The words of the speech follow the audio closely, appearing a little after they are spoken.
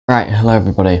Right, hello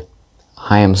everybody.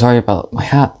 I am sorry about my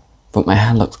hat, but my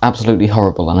hand looks absolutely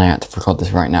horrible and I had to record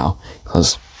this right now,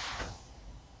 because,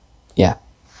 yeah,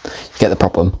 you get the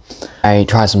problem. I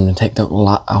tried some TikTok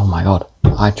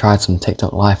I tried some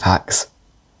TikTok life hacks.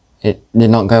 It did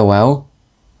not go well,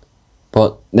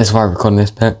 but this is why I'm recording this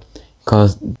bit,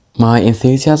 because my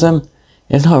enthusiasm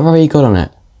is not very good on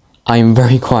it. I'm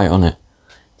very quiet on it.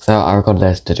 So I recorded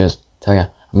this to just tell you,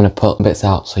 I'm going to put bits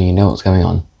out so you know what's going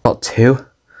on. Got 2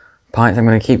 pints. I'm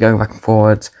going to keep going back and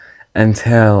forwards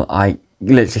until I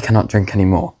literally cannot drink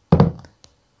anymore.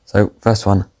 So, first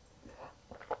one.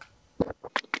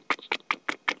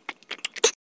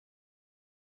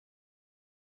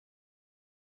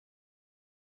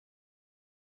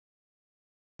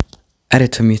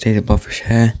 Editor mutated blobfish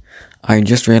here. I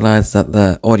just realised that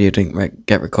the audio didn't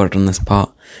get recorded on this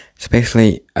part. So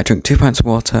basically, I drank 2 pints of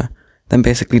water, then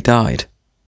basically died.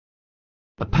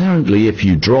 Apparently, if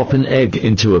you drop an egg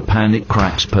into a pan, it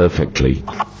cracks perfectly.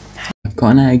 I've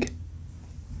got an egg,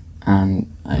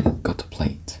 and I've got a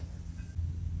plate.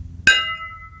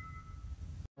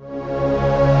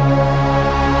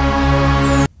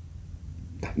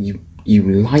 You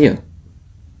liar.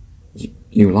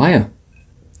 You liar.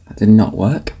 That did not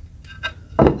work.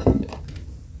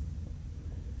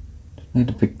 Just made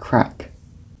a big crack.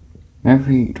 Maybe if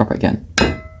we drop it again.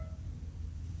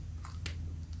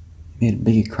 Made a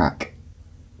bigger crack.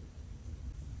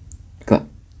 Look at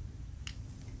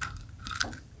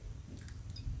that.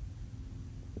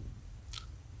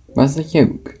 Where's the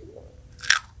yolk?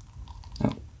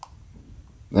 Oh,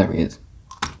 there he is.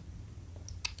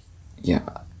 Yeah,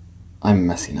 I'm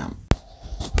messy now.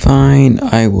 Fine,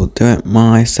 I will do it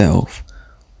myself.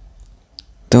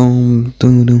 Doom,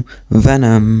 doom, doom,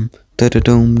 venom. Doom,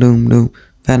 doom, doom, doom,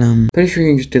 venom. Pretty sure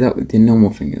you can just do that with your normal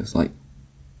fingers, like.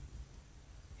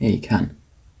 Yeah, you can.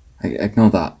 Ignore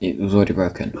that, it was already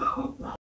broken.